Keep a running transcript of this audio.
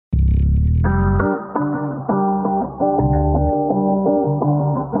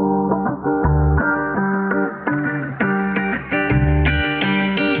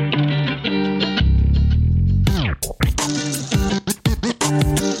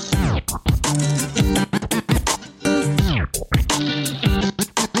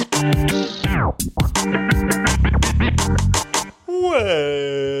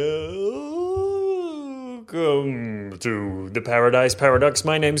Paradise Paradox.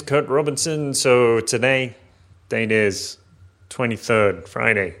 My name's Kurt Robinson. So today, date is 23rd,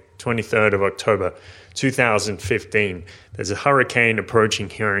 Friday, 23rd of October, 2015. There's a hurricane approaching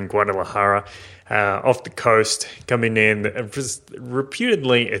here in Guadalajara, off the coast, coming in.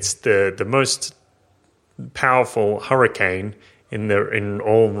 Reputedly, it's the most powerful hurricane in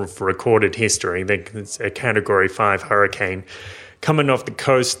all of recorded history. It's a Category 5 hurricane coming off the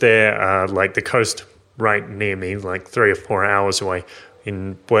coast there, like the coast right near me, like 3 or 4 hours away,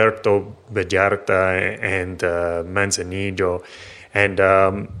 in Puerto Vallarta and Manzanillo. And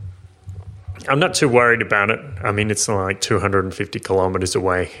I'm not too worried about it. I mean, it's like 250 kilometers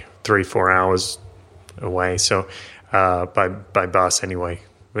away, 3-4 hours away, so by bus anyway.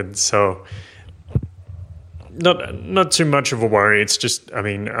 But so not too much of a worry. It's just, I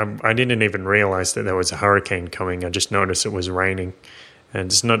mean, I didn't even realize that there was a hurricane coming. I just noticed it was raining, and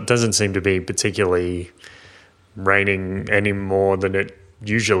doesn't seem to be particularly raining any more than it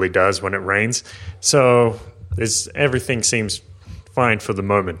usually does when it rains. So everything seems fine for the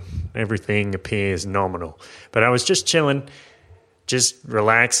moment. Everything appears nominal. But I was just chilling, just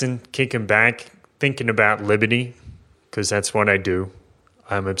relaxing, kicking back, thinking about liberty, because that's what I do.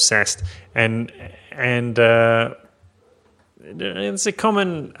 I'm obsessed, and it's a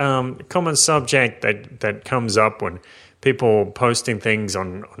common subject that comes up when people posting things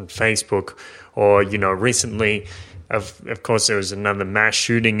on Facebook, or recently, of course, there was another mass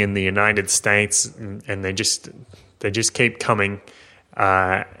shooting in the United States, and they just keep coming,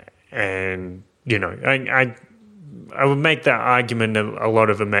 and I would make that argument that a lot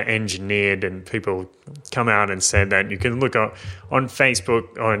of them are engineered, and people come out and said that you can look on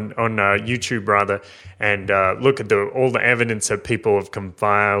Facebook, on YouTube rather, and look at all the evidence that people have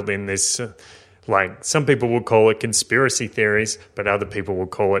compiled in this. Like, some people would call it conspiracy theories, but other people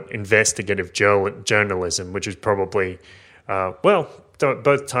would call it investigative journalism, which is probably,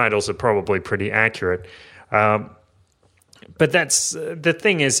 both titles are probably pretty accurate. But that's the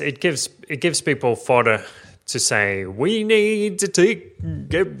thing is, it gives people fodder to say, we need to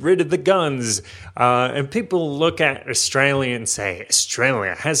get rid of the guns. And people look at Australia and say,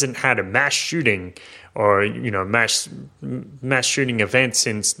 Australia hasn't had a mass shooting or, mass shooting event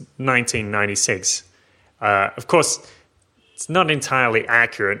since 1996. Of course, it's not entirely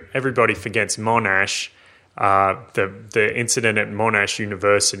accurate. Everybody forgets Monash, the incident at Monash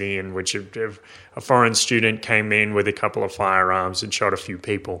University in which a foreign student came in with a couple of firearms and shot a few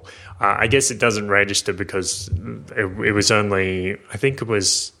people. I guess it doesn't register because it was only, I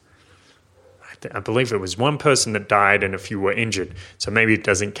believe it was one person that died and a few were injured. So maybe it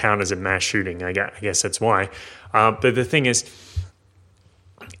doesn't count as a mass shooting. I guess that's why. But the thing is,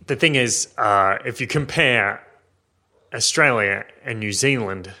 if you compare Australia and New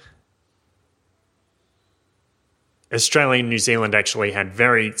Zealand, Australia and New Zealand actually had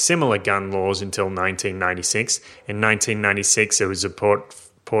very similar gun laws until 1996. In 1996, there was a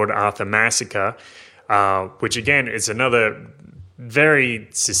Port Arthur massacre, which again is another very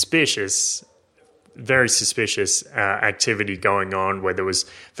suspicious activity going on, where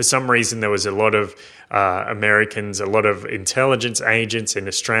for some reason there was a lot of Americans, a lot of intelligence agents in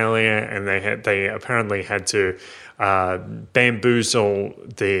Australia, and they apparently had to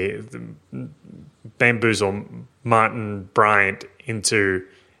bamboozle Martin Bryant into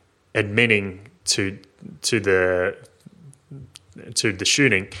admitting to the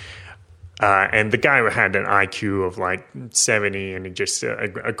shooting. And the guy had an IQ of like 70, and he just,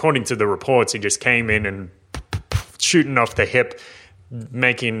 according to the reports, he just came in and shooting off the hip,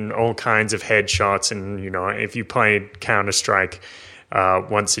 making all kinds of headshots. And, if you played Counter-Strike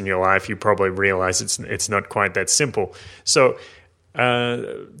once in your life, you probably realize it's not quite that simple. So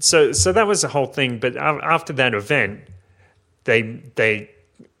that was the whole thing. But after that event, they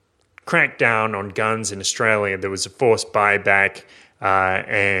cracked down on guns in Australia. There was a forced buyback.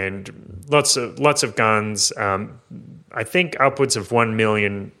 And lots of guns. I think upwards of 1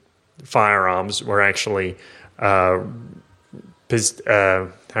 million firearms were actually, how can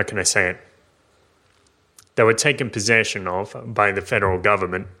I say it? They were taken possession of by the federal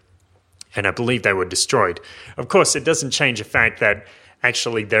government, and I believe they were destroyed. Of course, it doesn't change the fact that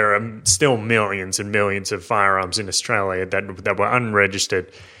actually there are still millions and millions of firearms in Australia that were unregistered,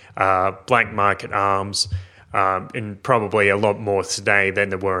 black market arms. And probably a lot more today than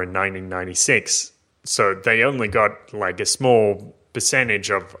there were in 1996. So they only got like a small percentage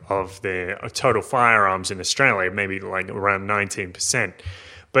of the total firearms in Australia, maybe like around 19%.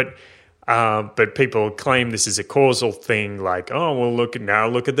 But people claim this is a causal thing, like, oh, well, look at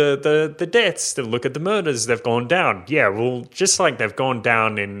the deaths, look at the murders, they've gone down. Yeah, well, just like they've gone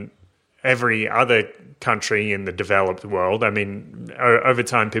down in every other country in the developed world. I mean, over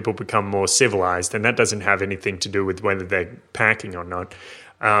time, people become more civilized, and that doesn't have anything to do with whether they're packing or not.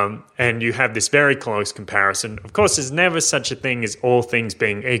 And you have this very close comparison. Of course, there's never such a thing as all things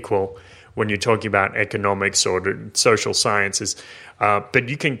being equal when you're talking about economics or social sciences. But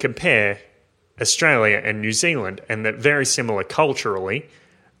you can compare Australia and New Zealand, and that very similar culturally.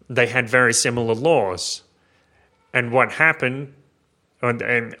 They had very similar laws. And what happened,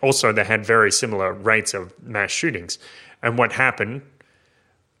 and also they had very similar rates of mass shootings. And what happened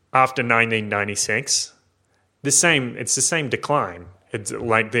after 1996, it's the same decline. It's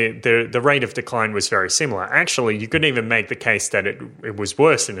like the rate of decline was very similar. Actually, you could even make the case that it was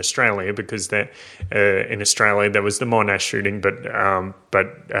worse in Australia because in Australia there was the Monash shooting,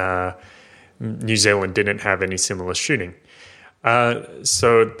 but New Zealand didn't have any similar shooting.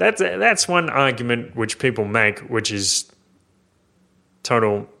 So that's one argument which people make, which is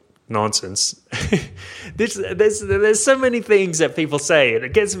total nonsense. There's so many things that people say, and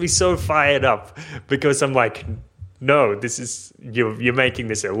it gets me so fired up because I'm like, no, this is you're making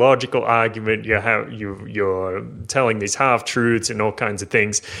this illogical argument. You're telling these half truths and all kinds of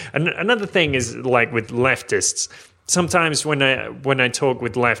things. And another thing is like with leftists. Sometimes when I talk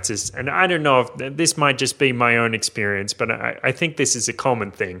with leftists, and I don't know if this might just be my own experience, but I think this is a common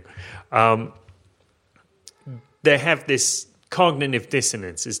thing. They have this cognitive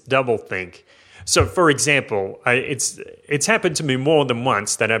dissonance, this doublethink. So, for example, it's happened to me more than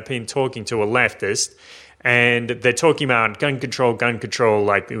once that I've been talking to a leftist, and they're talking about gun control,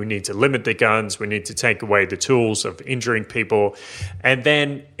 like we need to limit the guns, we need to take away the tools of injuring people. And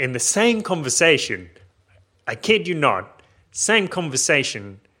then in the same conversation, I kid you not, same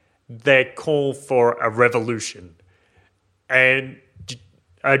conversation, they call for a revolution. And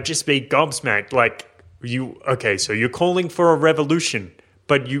I'd just be gobsmacked, like, so you're calling for a revolution,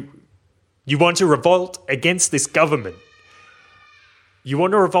 but you want to revolt against this government. You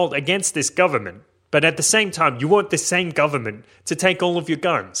want to revolt against this government, but at the same time, you want the same government to take all of your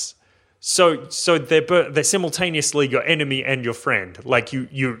guns. So they're simultaneously your enemy and your friend. Like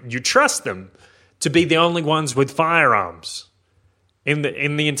you trust them to be the only ones with firearms in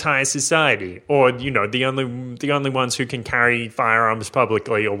the entire society, or the only ones who can carry firearms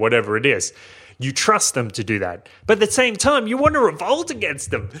publicly, or whatever it is. You trust them to do that. But at the same time, you want to revolt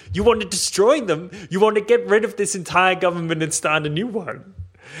against them. You want to destroy them. You want to get rid of this entire government and start a new one.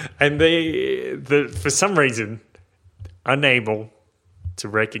 And they for some reason, unable to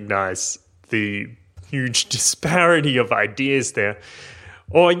recognize the huge disparity of ideas there.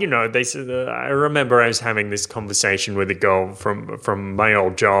 Or, they said, I remember I was having this conversation with a girl from my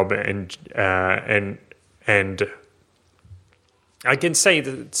old job, and I can say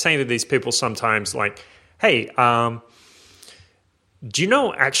to these people sometimes, like, hey, do you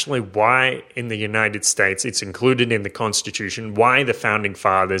know actually why in the United States it's included in the Constitution, why the founding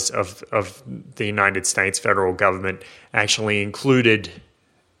fathers of the United States federal government actually included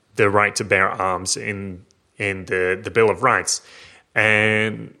the right to bear arms in the Bill of Rights?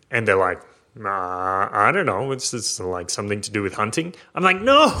 And they're like, I don't know, it's like something to do with hunting. I'm like,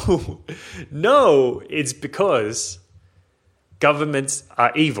 no, it's because governments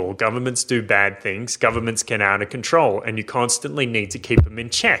are evil. Governments do bad things. Governments get out of control, and you constantly need to keep them in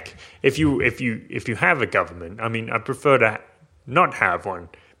check. If you have a government, I mean, I prefer to not have one,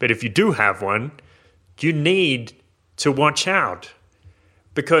 but if you do have one, you need to watch out,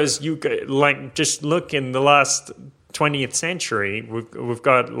 because just look in the last 20th century, we've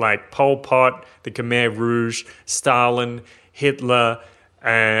got like Pol Pot, the Khmer Rouge, Stalin, Hitler,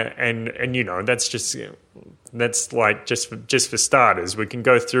 and that's like just for starters. We can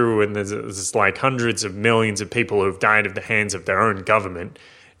go through, and there's like hundreds of millions of people who've died at the hands of their own government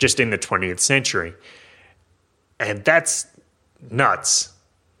just in the 20th century, and that's nuts,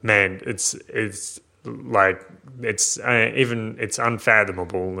 man. It's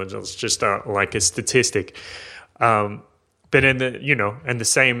unfathomable. It's just like a statistic. But in the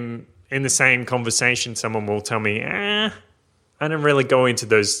same conversation, someone will tell me, I don't really go into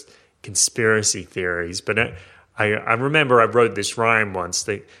those conspiracy theories, but I remember I wrote this rhyme once.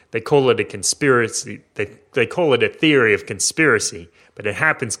 They call it a conspiracy. They call it a theory of conspiracy, but it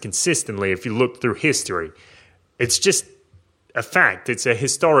happens consistently if you look through history. It's just a fact. It's a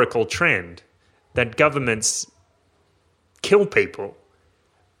historical trend that governments kill people.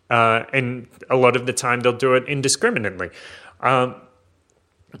 And a lot of the time they'll do it indiscriminately.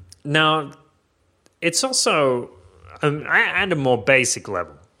 Now, it's also, at a more basic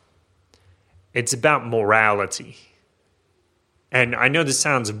level, it's about morality. And I know this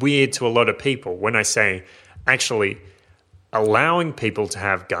sounds weird to a lot of people when I say, actually, allowing people to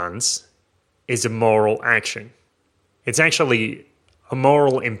have guns is a moral action. It's actually a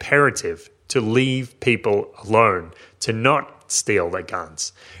moral imperative to leave people alone, to not steal their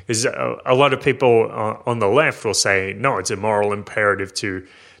guns. Because a lot of people on the left will say, no, it's a moral imperative to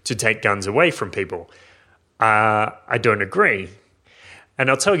take guns away from people. I don't agree. And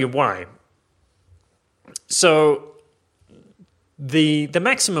I'll tell you why. So the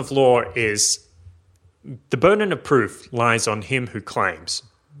maxim of law is the burden of proof lies on him who claims,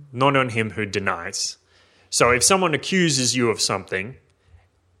 not on him who denies. So if someone accuses you of something,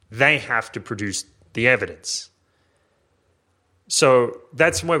 they have to produce the evidence. So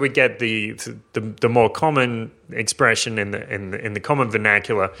that's where we get the more common expression in the common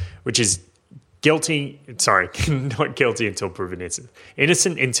vernacular, which is not guilty until proven innocent.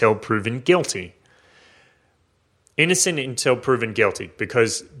 Innocent until proven guilty. Innocent until proven guilty,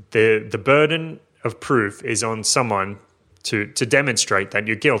 because the burden of proof is on someone to demonstrate that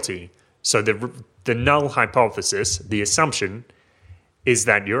you're guilty. So the null hypothesis, the assumption, is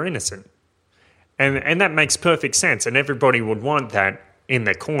that you're innocent. And that makes perfect sense, and everybody would want that in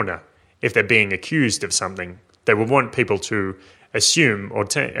their corner if they're being accused of something. They would want people to assume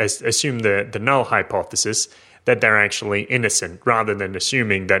assume the null hypothesis that they're actually innocent, rather than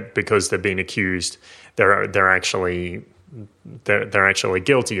assuming that because they're being accused, they're actually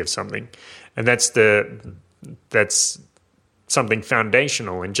guilty of something. And that's something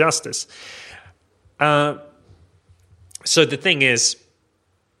foundational in justice. So the thing is,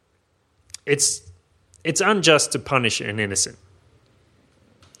 it's unjust to punish an innocent.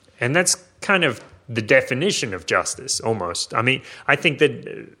 And that's kind of the definition of justice, almost. I mean, I think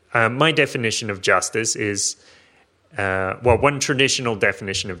that my definition of justice is, one traditional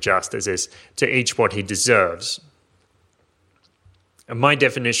definition of justice is to each what he deserves. And my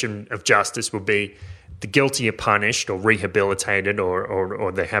definition of justice would be the guilty are punished or rehabilitated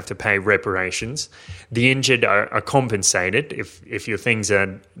or they have to pay reparations. The injured are compensated if your things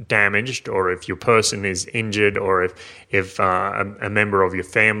are damaged, or if your person is injured, or if a member of your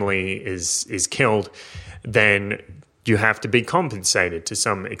family is killed, then you have to be compensated to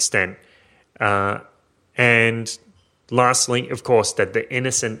some extent. And lastly, of course, that the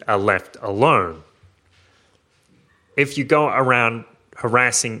innocent are left alone. If you go around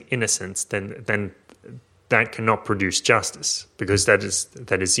harassing innocents, then that cannot produce justice, because that is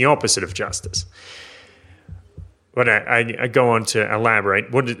the opposite of justice. But I go on to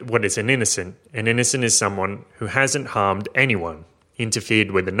elaborate. What is an innocent? An innocent is someone who hasn't harmed anyone,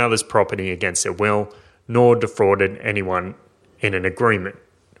 interfered with another's property against their will, nor defrauded anyone in an agreement.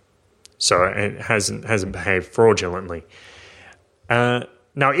 So it hasn't behaved fraudulently. Now,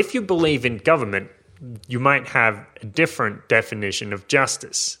 if you believe in government, you might have a different definition of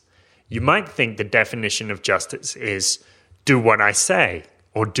justice. You might think the definition of justice is do what I say,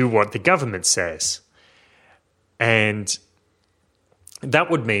 or do what the government says. And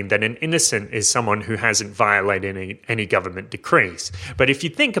that would mean that an innocent is someone who hasn't violated any government decrees. But if you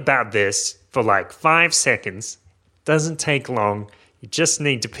think about this for like 5 seconds, it doesn't take long. You just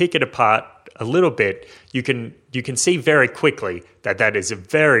need to pick it apart a little bit. You can see very quickly that is a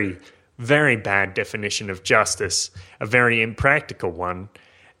very, very bad definition of justice, a very impractical one,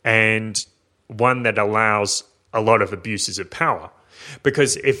 and one that allows a lot of abuses of power.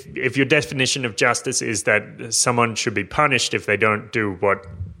 Because if your definition of justice is that someone should be punished if they don't do what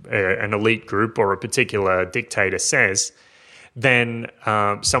an elite group or a particular dictator says, then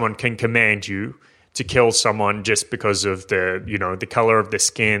someone can command you to kill someone just because of the color of the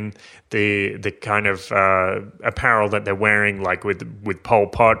skin, the kind of apparel that they're wearing, like with Pol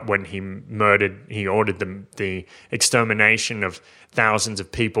Pot when he ordered the extermination of thousands of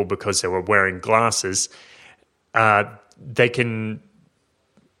people because they were wearing glasses. They can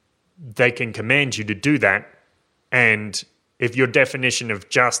command you to do that, and if your definition of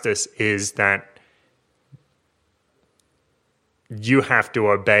justice is that you have to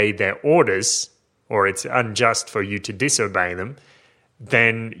obey their orders, or it's unjust for you to disobey them,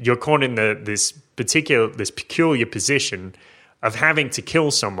 then you're caught in this peculiar position of having to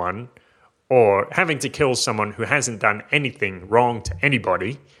kill someone, or having to kill someone who hasn't done anything wrong to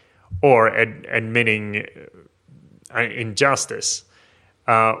anybody, or admitting injustice,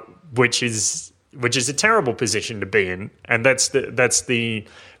 which is a terrible position to be in, and that's the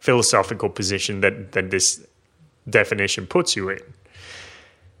philosophical position that this definition puts you in.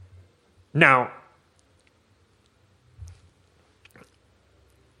 Now,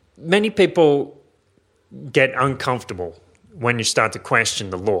 many people get uncomfortable when you start to question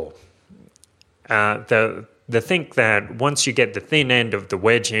the law. They think that once you get the thin end of the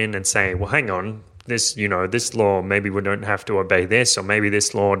wedge in and say, well, hang on, this law, maybe we don't have to obey this, or maybe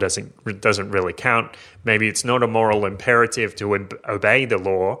this law doesn't really count. Maybe it's not a moral imperative to obey the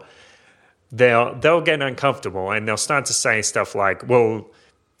law. They'll get uncomfortable and they'll start to say stuff like, well,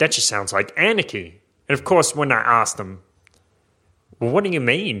 that just sounds like anarchy. And of course, when I ask them, well, what do you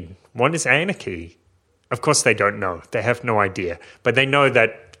mean? What is anarchy? Of course, they don't know. They have no idea. But they know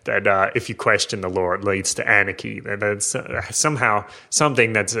that if you question the law, it leads to anarchy. That's somehow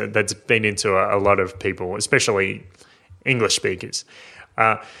something that's been into a lot of people, especially English speakers.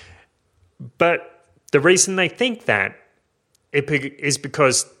 But the reason they think that is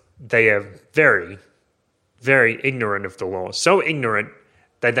because they are very, very ignorant of the law. So ignorant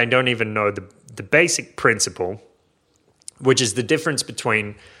that they don't even know the basic principle, which is the difference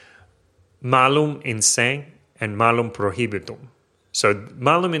between malum in se and malum prohibitum. So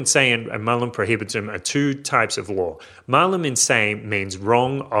malum in se and malum prohibitum are two types of law. Malum in se means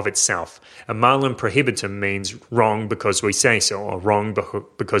wrong of itself, and malum prohibitum means wrong because we say so, or wrong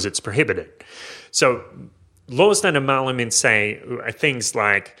because it's prohibited. So laws that are malum in se are things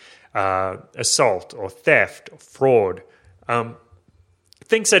like assault or theft or fraud,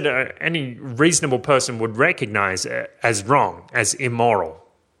 things that any reasonable person would recognize as wrong, as immoral.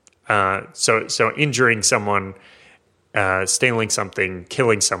 So injuring someone, stealing something,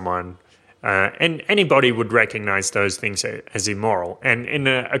 killing someone, and anybody would recognize those things as immoral. And in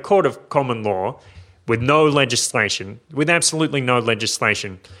a court of common law, with no legislation, with absolutely no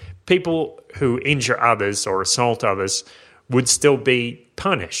legislation, people who injure others or assault others would still be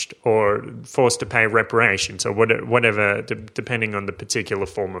punished or forced to pay reparations or whatever, depending on the particular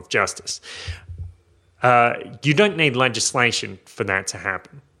form of justice. You don't need legislation for that to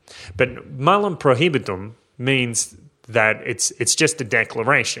happen. But malum prohibitum means that it's just a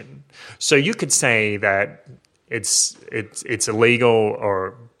declaration. So you could say that it's illegal,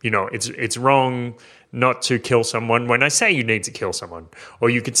 or it's wrong not to kill someone when I say you need to kill someone. Or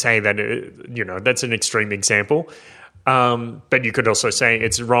you could say that that's an extreme example. But you could also say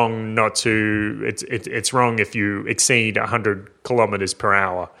it's wrong not to. It's wrong if you exceed 100 kilometers per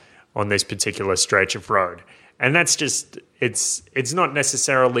hour on this particular stretch of road, and that's just it's not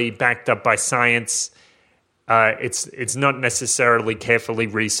necessarily backed up by science. It's not necessarily carefully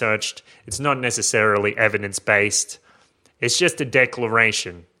researched. It's not necessarily evidence based. It's just a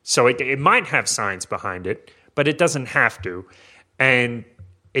declaration. So it might have science behind it, but it doesn't have to, and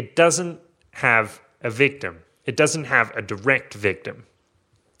it doesn't have a victim. It doesn't have a direct victim.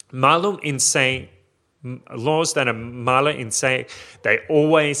 Malum in se, laws that are mala in se, they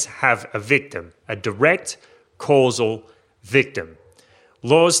always have a victim, a direct causal victim.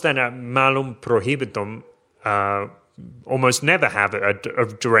 Laws that are malum prohibitum almost never have a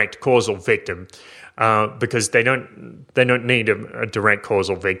direct causal victim because they don't need a direct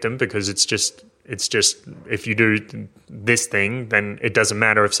causal victim, because it's just if you do this thing, then it doesn't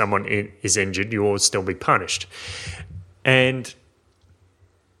matter if someone is injured, you will still be punished. And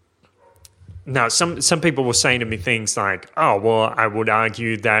now some people will say to me things like, oh, well, I would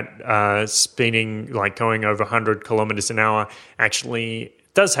argue that speeding, like going over 100 kilometers an hour, actually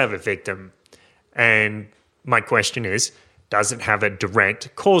does have a victim. And my question is, does it have a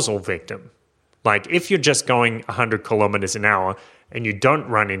direct causal victim? Like if you're just going 100 kilometers an hour and you don't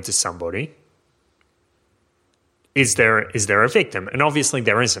run into somebody, is there a victim? And obviously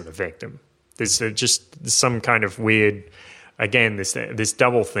there isn't a victim. There's just some kind of weird, again, this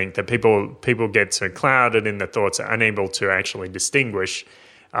double think that people get so clouded in their thoughts, are unable to actually distinguish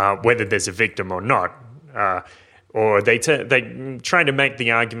whether there's a victim or not. Or they try to make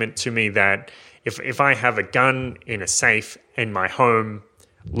the argument to me that if I have a gun in a safe in my home,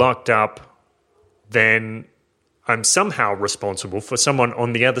 locked up, then I'm somehow responsible for someone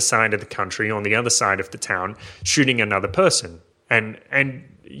on the other side of the country, on the other side of the town, shooting another person. And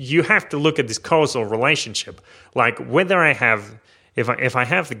you have to look at this causal relationship, like whether I have, if I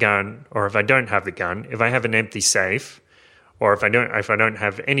have the gun or if I don't have the gun, if I have an empty safe, or if I don't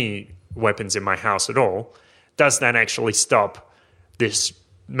have any weapons in my house at all, does that actually stop this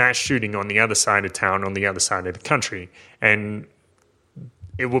mass shooting on the other side of town, on the other side of the country? And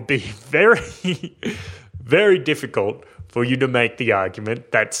it will be very, very difficult for you to make the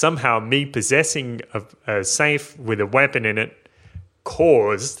argument that somehow me possessing a safe with a weapon in it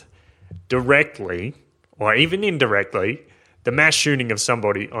caused directly or even indirectly the mass shooting of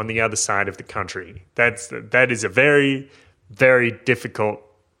somebody on the other side of the country. That is a very, very difficult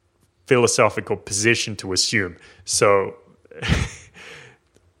philosophical position to assume. So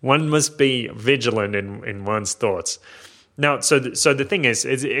one must be vigilant in one's thoughts. Now, so the thing is,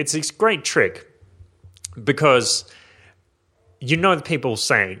 it's a great trick, because the people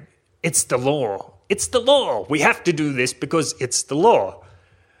say, it's the law. it's the law. We have to do this because it's the law.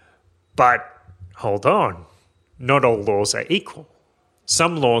 But hold on. Not all laws are equal.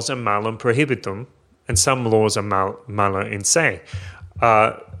 Some laws are malum prohibitum, and some laws are mala in se.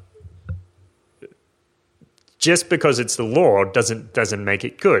 Just because it's the law doesn't make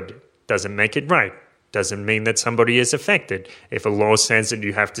it good, doesn't make it right, doesn't mean that somebody is affected. If a law says that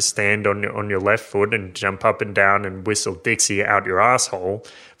you have to stand on your left foot and jump up and down and whistle Dixie out your asshole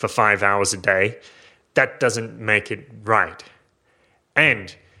for 5 hours a day, that doesn't make it right.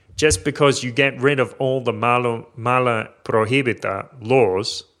 And just because you get rid of all the mala prohibita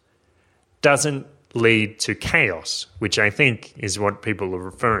laws doesn't lead to chaos, which I think is what people are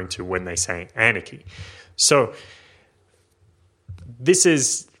referring to when they say anarchy. So these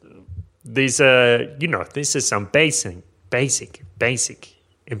are some basic,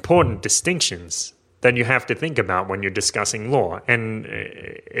 important distinctions that you have to think about when you're discussing law. And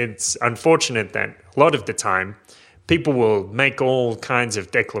it's unfortunate that a lot of the time people will make all kinds of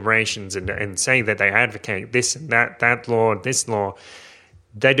declarations and say that they advocate this and that law, this law.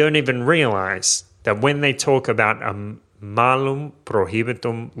 They don't even realize that when they talk about a malum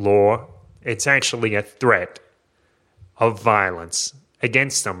prohibitum law, it's actually a threat of violence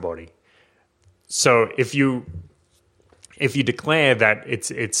against somebody. So if you declare that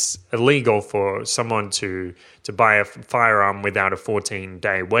it's illegal for someone to buy a firearm without a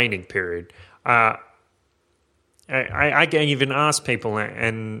 14-day waiting period, I can even ask people,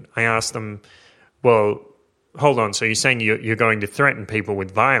 and I ask them, well, hold on, so you're saying you're going to threaten people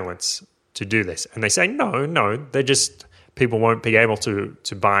with violence to do this? And they say, no, they're just, people won't be able to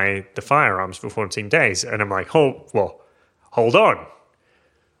buy the firearms for 14 days. And I'm like, hold on.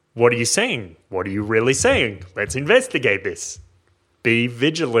 What are you saying? What are you really saying? Let's investigate this. Be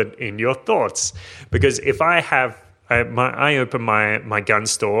vigilant in your thoughts. Because if I open my gun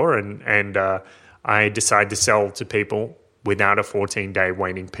store and I decide to sell to people without a 14-day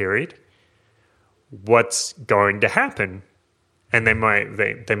waiting period, what's going to happen? And they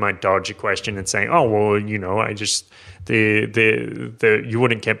might dodge a question and say, oh, well, I just, you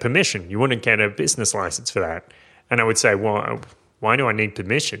wouldn't get permission. You wouldn't get a business license for that. And I would say, well, why do I need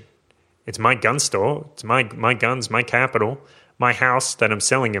permission? It's my gun store. It's my guns, my capital, my house that I'm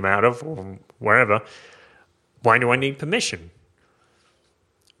selling them out of or wherever. Why do I need permission?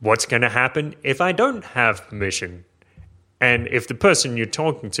 What's going to happen if I don't have permission? And if the person you're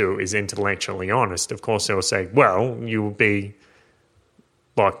talking to is intellectually honest, of course they'll say, well, you will be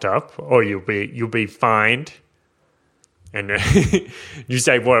locked up or you'll be fined. And you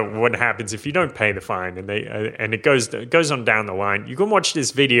say, well, what happens if you don't pay the fine? And it goes on down the line. You can watch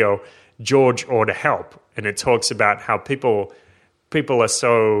this video, George Order Help, and it talks about how people are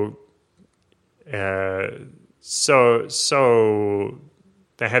so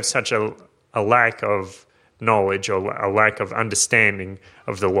they have such a lack of knowledge or a lack of understanding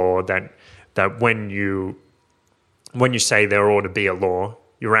of the law that when you say there ought to be a law,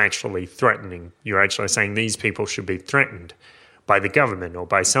 you're actually threatening. You're actually saying these people should be threatened by the government or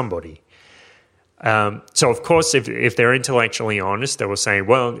by somebody. So of course, if they're intellectually honest, they will say,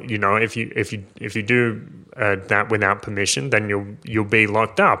 well, if you do that without permission, then you'll be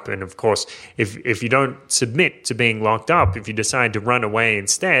locked up. And of course, if you don't submit to being locked up, if you decide to run away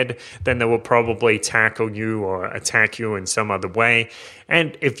instead, then they will probably tackle you or attack you in some other way.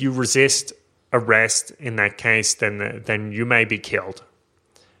 And if you resist arrest in that case, then you may be killed.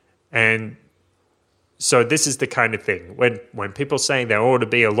 And so this is the kind of thing. When people say there ought to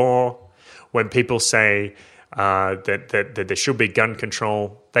be a law, when people say that there should be gun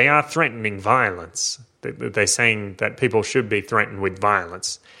control, they are threatening violence. They're saying that people should be threatened with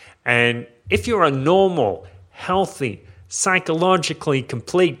violence. And if you're a normal, healthy, psychologically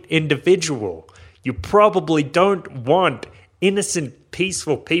complete individual, you probably don't want innocent,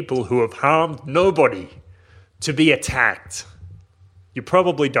 peaceful people who have harmed nobody to be attacked. You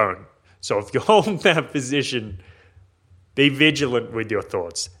probably don't. So if you hold that position, be vigilant with your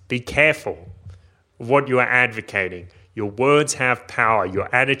thoughts. Be careful of what you are advocating. Your words have power.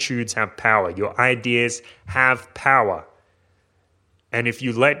 Your attitudes have power. Your ideas have power. And if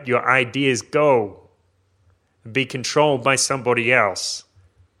you let your ideas go and be controlled by somebody else,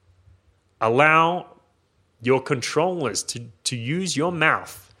 allow your controllers to use your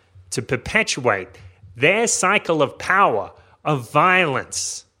mouth to perpetuate their cycle of power, of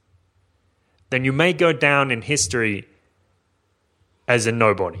violence, then you may go down in history as a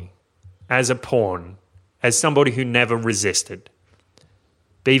nobody, as a pawn, as somebody who never resisted.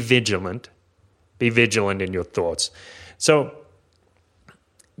 Be vigilant. Be vigilant in your thoughts. So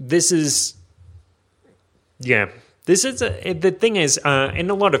the thing is, in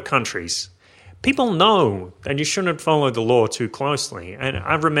a lot of countries, people know that you shouldn't follow the law too closely. And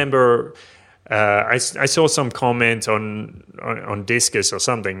I remember I saw some comment on Discus or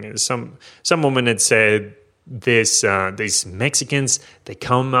something. Some woman had said these Mexicans, they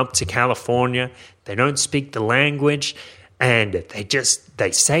come up to California, they don't speak the language, and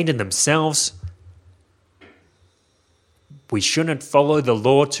they say to themselves, we shouldn't follow the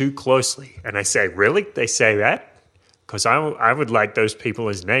law too closely. And I say, really? They say that? Because I would like those people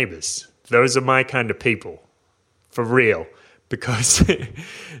as neighbors. Those are my kind of people, for real. Because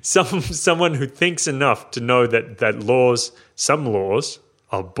someone who thinks enough to know that some laws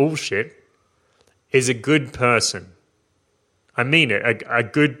are bullshit, is a good person. I mean it, a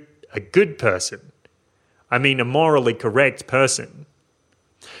good person. I mean a morally correct person.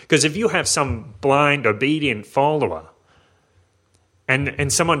 Because if you have some blind, obedient follower,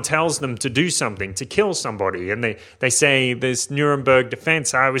 and someone tells them to do something, to kill somebody, and they say this Nuremberg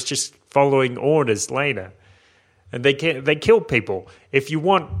defense, I was just following orders later. And they kill people. If you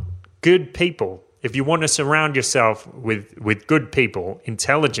want good people, if you want to surround yourself with good people,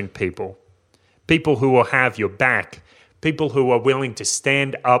 intelligent people, people who will have your back, people who are willing to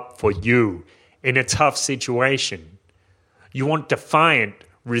stand up for you in a tough situation. You want defiant,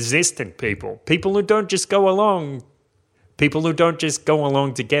 resistant people, people who don't just go along, people who don't just go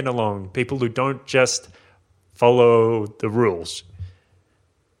along to get along, people who don't just follow the rules.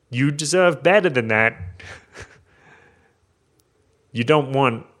 You deserve better than that. You don't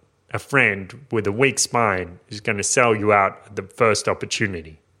want a friend with a weak spine who's going to sell you out at the first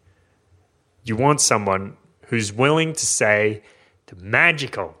opportunity. You want someone who's willing to say the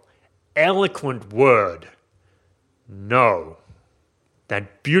magical, eloquent word, no.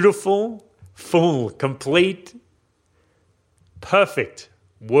 That beautiful, full, complete, perfect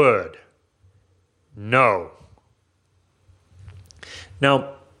word, no.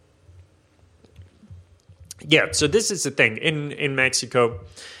 Now, yeah, so this is the thing. In Mexico,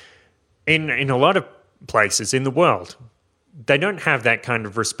 in a lot of places in the world, they don't have that kind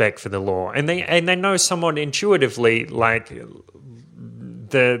of respect for the law. And they know somewhat intuitively, like,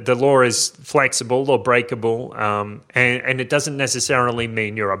 the law is flexible or breakable, and it doesn't necessarily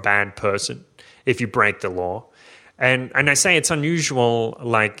mean you're a bad person if you break the law. And I say it's unusual,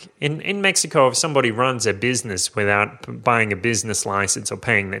 like in Mexico, if somebody runs a business without buying a business license or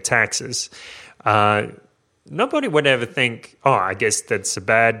paying their taxes, nobody would ever think, oh, I guess that's a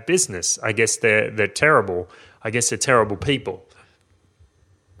bad business. I guess they're terrible. I guess they're terrible people.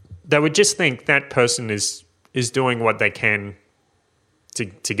 They would just think that person is doing what they can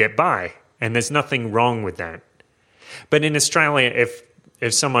to get by, and there's nothing wrong with that. But in Australia,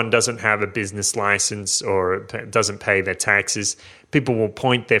 if someone doesn't have a business license or doesn't pay their taxes, people will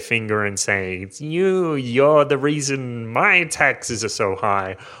point their finger and say, it's you're the reason my taxes are so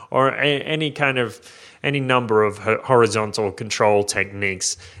high, or any number of horizontal control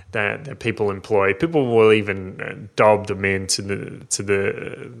techniques that people employ. People will even dob them into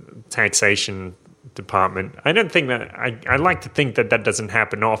the taxation department. I don't think that I like to think that doesn't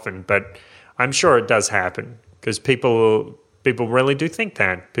happen often, but I'm sure it does happen because people really do think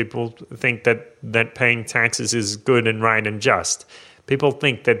that. People think that paying taxes is good and right and just. People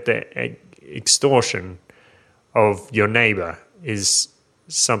think that the extortion of your neighbor is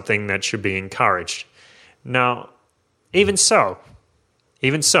something that should be encouraged. Now, even so,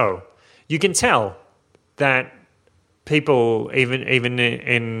 you can tell that people, even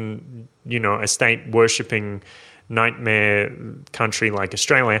in a state worshipping nightmare country like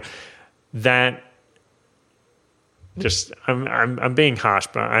Australia, that just I'm being harsh,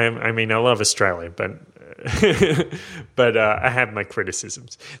 but I mean I love Australia, but but I have my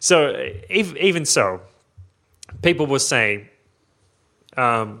criticisms. So even so, people will say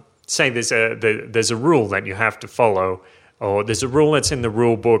there's a rule that you have to follow, or there's a rule that's in the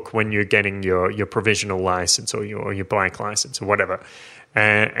rule book when you're getting your provisional license or your blank license or whatever,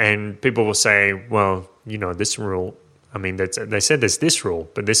 and people will say, well, this rule. I mean, they said there's this rule,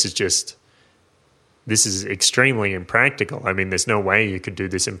 but this is extremely impractical. I mean, there's no way you could do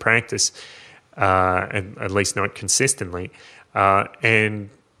this in practice, at least not consistently. And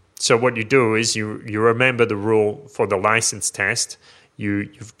so what you do is you remember the rule for the license test.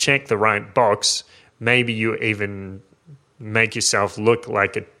 You've checked the right box. Maybe you even make yourself look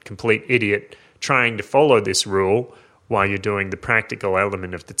like a complete idiot trying to follow this rule while you're doing the practical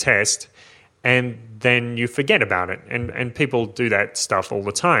element of the test. And then you forget about it. And people do that stuff all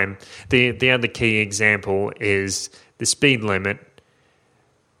the time. The other key example is the speed limit,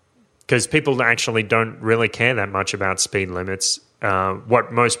 because people actually don't really care that much about speed limits.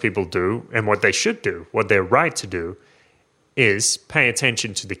 What most people do, and what they should do, what they're right to do, is pay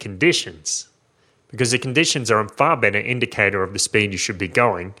attention to the conditions. because the conditions are a far better indicator of the speed you should be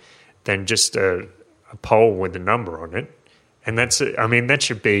going than just a pole with a number on it. And that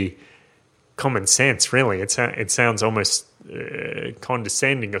should be common sense, really. It sounds almost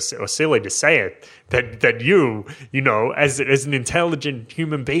condescending or silly to say it, that you know, as an intelligent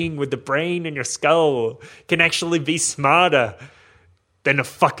human being with the brain in your skull, can actually be smarter than a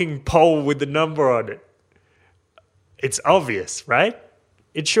fucking pole with the number on it. It's obvious, right?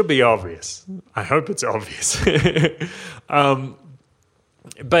 It should be obvious. I hope it's obvious.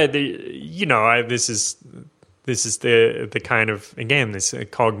 But this is the kind of, again, this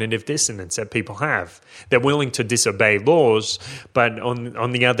cognitive dissonance that people have. They're willing to disobey laws, but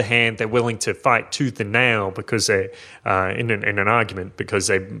on the other hand, they're willing to fight tooth and nail because they in an argument, because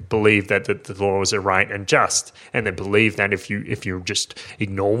they believe that the laws are right and just, and they believe that if you just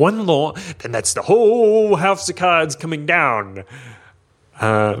ignore one law, then that's the whole house of cards coming down.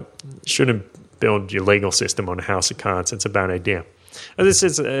 Shouldn't build your legal system on a house of cards. It's a bad idea. This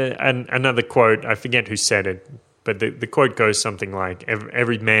is another quote. I forget who said it, but the quote goes something like,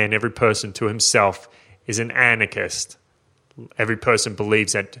 every man, every person to himself is an anarchist. Every person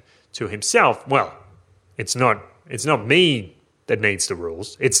believes that to himself. Well, it's not me that needs the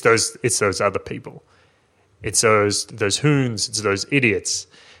rules. It's those other people. It's those hoons. It's those idiots.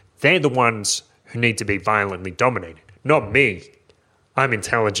 They're the ones who need to be violently dominated, not me. I'm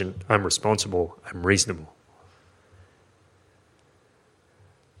intelligent. I'm responsible. I'm reasonable.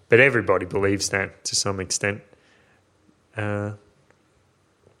 But everybody believes that to some extent. Then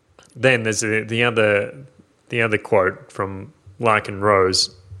there's the other quote from Larkin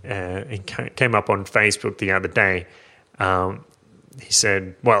Rose. It came up on Facebook the other day. He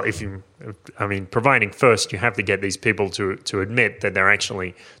said, well, providing first you have to get these people to admit that they're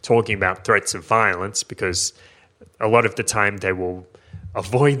actually talking about threats of violence, because a lot of the time they will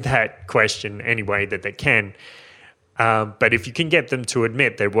avoid that question any way that they can. But if you can get them to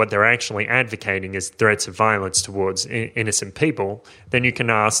admit that what they're actually advocating is threats of violence towards innocent people, then you can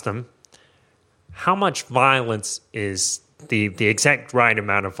ask them, how much violence is the exact right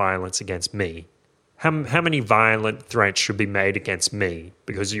amount of violence against me? How many violent threats should be made against me?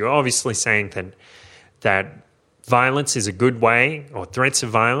 Because you're obviously saying that violence is a good way, or threats of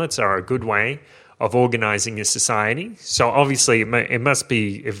violence are a good way of organizing a society. So obviously it must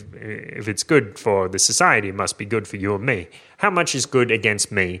be, if it's good for the society, it must be good for you and me. How much is good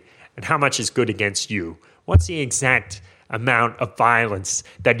against me, and how much is good against you? What's the exact amount of violence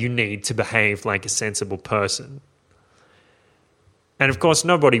that you need to behave like a sensible person? And of course,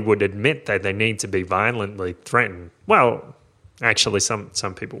 nobody would admit that they need to be violently threatened. Well, actually, some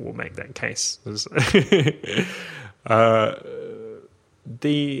people will make that case.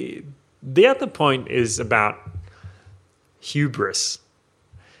 The other point is about hubris.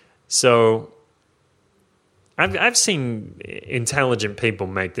 So I've seen intelligent people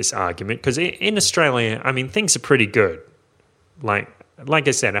make this argument, because in Australia, things are pretty good. Like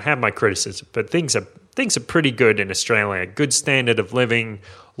I said, I have my criticism, but things are pretty good in Australia. Good standard of living,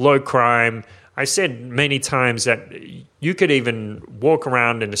 low crime. I said many times that you could even walk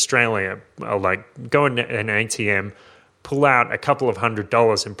around in Australia, or like go in an ATM, pull out a couple of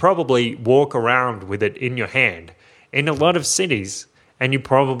 $100 and probably walk around with it in your hand in a lot of cities, and you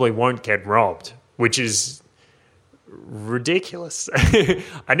probably won't get robbed, which is ridiculous.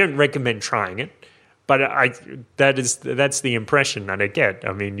 I don't recommend trying it, but that's the impression that I get.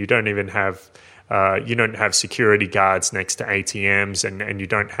 You don't even have security guards next to ATMs, and you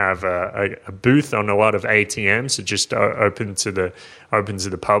don't have a booth on a lot of ATMs. It's just open to the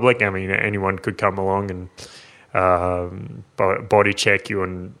public. Anyone could come along and body check you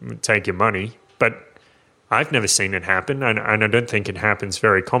and take your money, but I've never seen it happen, and I don't think it happens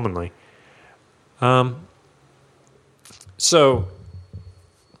very commonly. So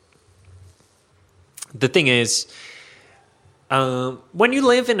the thing is, when you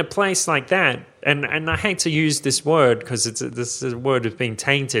live in a place like that, and I hate to use this word because this word has been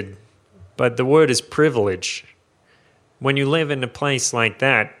tainted, but the word is privilege. When you live in a place like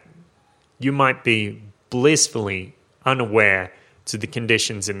that, you might be blissfully unaware to the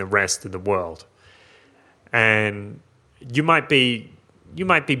conditions in the rest of the world, and you might be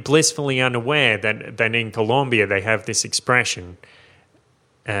blissfully unaware that in Colombia they have this expression,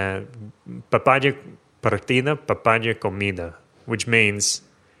 papaya partida, papaya comida, which means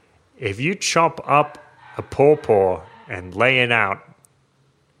if you chop up a pawpaw and lay it out,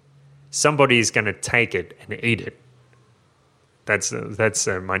 somebody is going to take it and eat it. That's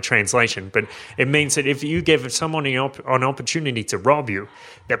my translation. But it means that if you give someone an opportunity to rob you,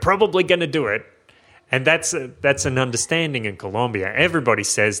 they're probably going to do it. And that's an understanding in Colombia. Everybody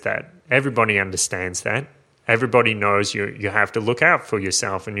says that. Everybody understands that. Everybody knows you have to look out for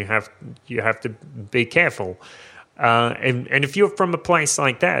yourself, and you have to be careful. And if you're from a place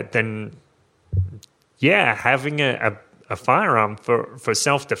like that, then yeah, having a firearm for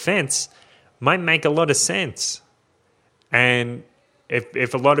self-defense might make a lot of sense. And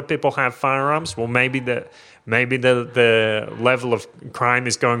if a lot of people have firearms, well, maybe the level of crime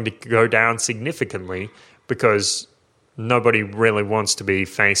is going to go down significantly, because nobody really wants to be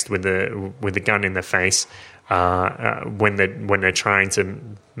faced with a gun in their face when they're trying to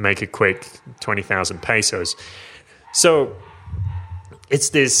make a quick 20,000 pesos. So it's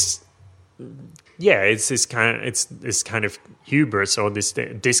this kind of hubris, or this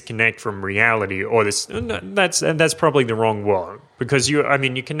disconnect from reality, or that's probably the wrong word, because you're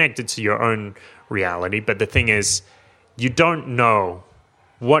connected to your own reality, but the thing is, you don't know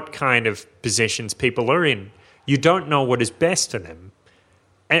what kind of positions people are in. You don't know what is best for them,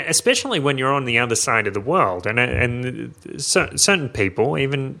 especially when you're on the other side of the world. And certain people,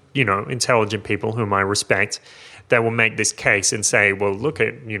 even intelligent people whom I respect, that will make this case and say, well, look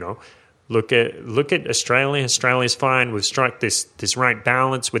at Australia. Australia's fine. We've struck this right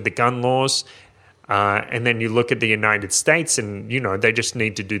balance with the gun laws. And then you look at the United States, and they just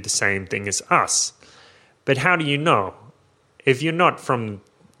need to do the same thing as us. But how do you know? If you're not from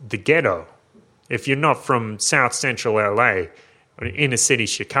the ghetto, if you're not from South Central LA or inner city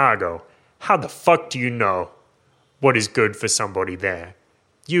Chicago, how the fuck do you know what is good for somebody there?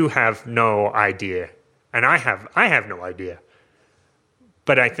 You have no idea, and I have no idea.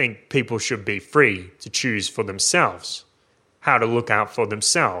 But I think people should be free to choose for themselves how to look out for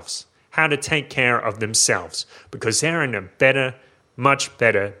themselves, how to take care of themselves, because they're in a much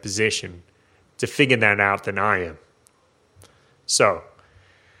better position to figure that out than I am. So,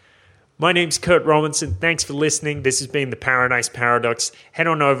 my name's Kurt Robinson. Thanks for listening. This has been the Paradise Paradox. Head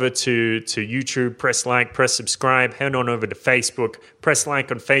on over to YouTube, press like, press subscribe. Head on over to Facebook, press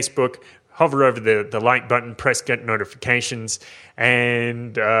like on Facebook. Hover over the like button, press get notifications,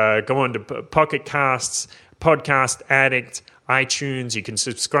 and go on to Pocket Casts, Podcast Addict, iTunes. You can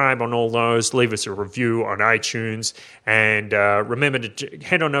subscribe on all those. Leave us a review on iTunes. And remember to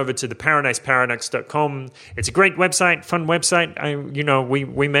head on over to theparadiseparadox.com. It's a great website, fun website.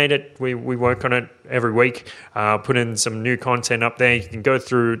 We made it. We work on it every week. Put in some new content up there. You can go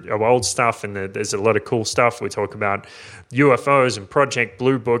through our old stuff, and there's a lot of cool stuff. We talk about UFOs and Project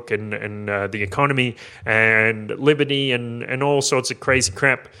Blue Book and the economy and liberty and all sorts of crazy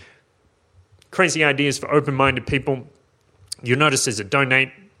crap. Crazy ideas for open-minded people. You'll notice there's a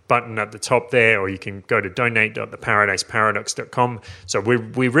donate button at the top there, or you can go to donate.theparadiseparadox.com. So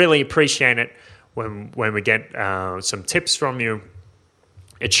we really appreciate it when we get some tips from you.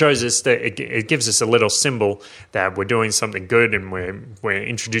 It shows us that it gives us a little symbol that we're doing something good, and we're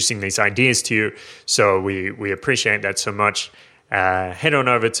introducing these ideas to you. So we appreciate that so much. Head on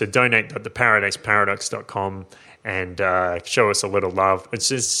over to donate.theparadiseparadox.com and show us a little love. It's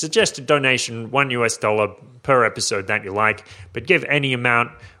a suggested donation, $1 per episode that you like, but give any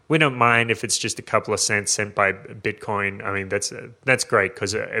amount. We don't mind if it's just a couple of cents sent by Bitcoin. I mean, that's great,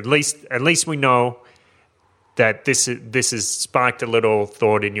 because at least we know that this has sparked a little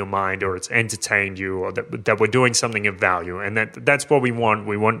thought in your mind, or it's entertained you, or that we're doing something of value, and that's what we want.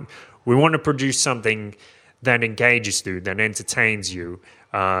 We want to produce something that engages you, that entertains you.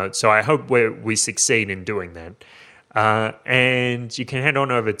 So I hope we succeed in doing that. And you can head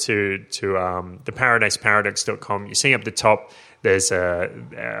on over to theparadiseparadox.com. You see up the top, there's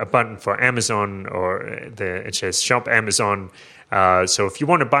a button for Amazon, or it says Shop Amazon. So if you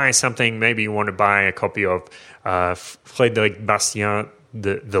want to buy something, maybe you want to buy a copy of Frédéric Bastien,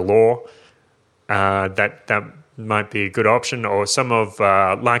 The Law, that might be a good option, or some of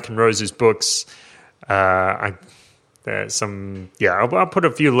Larkin Rose's books. I'll put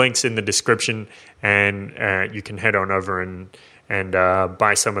a few links in the description, and you can head on over and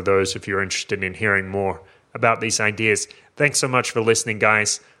buy some of those if you're interested in hearing more about these ideas. Thanks so much for listening,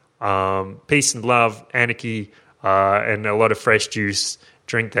 guys. Peace and love, anarchy, and a lot of fresh juice.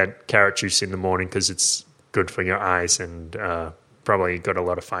 Drink that carrot juice in the morning, because it's good for your eyes, and probably got a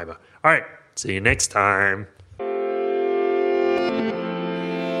lot of fiber. All right, see you next time.